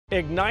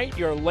Ignite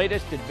your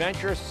latest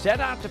adventure. Set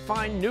out to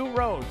find new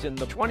roads in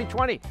the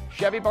 2020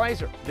 Chevy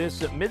Blazer.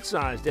 This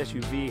mid-sized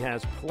SUV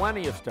has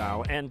plenty of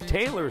style and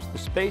tailors the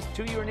space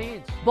to your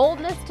needs.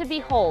 Boldness to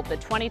behold, the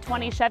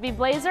 2020 Chevy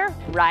Blazer,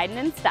 riding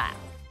in style.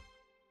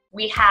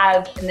 We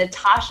have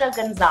Natasha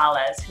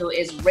Gonzalez, who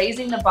is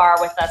raising the bar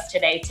with us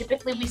today.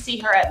 Typically, we see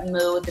her at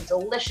Mooo, the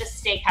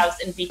delicious steakhouse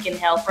in Beacon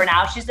Hill. For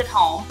now, she's at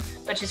home,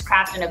 but she's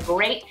crafting a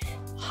great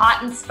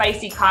hot and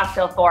spicy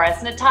cocktail for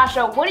us.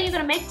 Natasha, what are you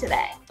gonna make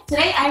today?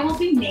 Today I will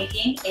be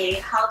making a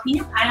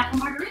jalapeno pineapple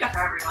margarita for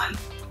everyone.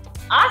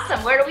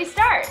 Awesome, where do we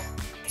start?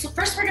 So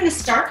first we're gonna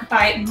start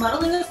by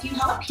muddling a few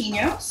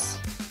jalapenos.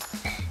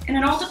 And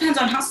it all depends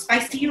on how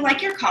spicy you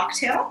like your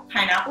cocktail.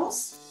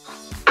 Pineapples.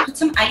 Put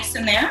some ice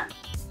in there.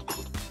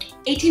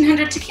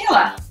 1800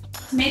 tequila.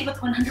 It's made with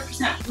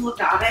 100% blue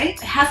agave. It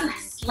has a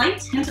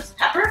slight hint of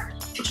pepper,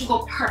 which will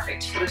go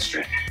perfect for this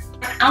drink.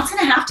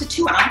 1.5 ounces to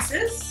 2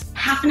 ounces.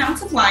 Half an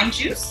ounce of lime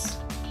juice.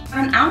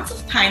 1 ounce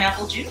of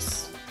pineapple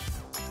juice.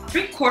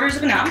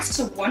 3/4 ounce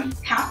to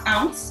 1/2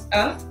 ounce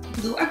of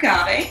blue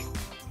agave,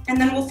 and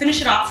then we'll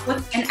finish it off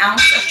with 1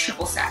 ounce of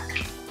triple sec.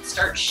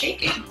 Start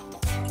shaking.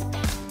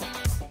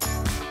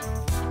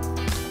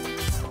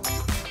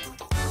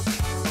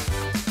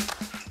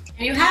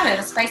 There you have it,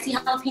 a spicy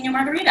jalapeno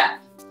margarita.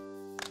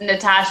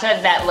 Natasha,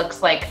 that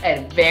looks like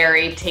a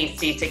very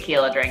tasty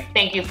tequila drink.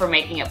 Thank you for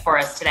making it for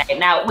us today.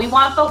 Now, we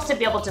want folks to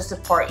be able to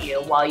support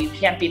you while you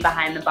can't be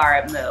behind the bar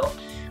at Mooo.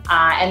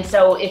 And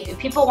so if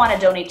people want to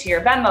donate to your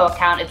Venmo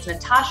account, it's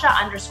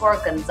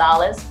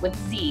Natasha_Gonzalez with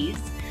Z's.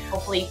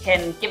 Hopefully you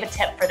can give a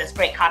tip for this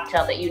great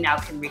cocktail that you now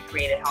can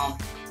recreate at home.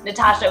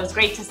 Natasha, it was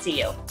great to see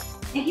you.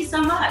 Thank you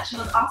so much. It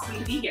was awesome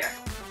to be here.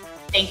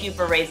 Thank you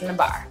for raising the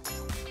bar.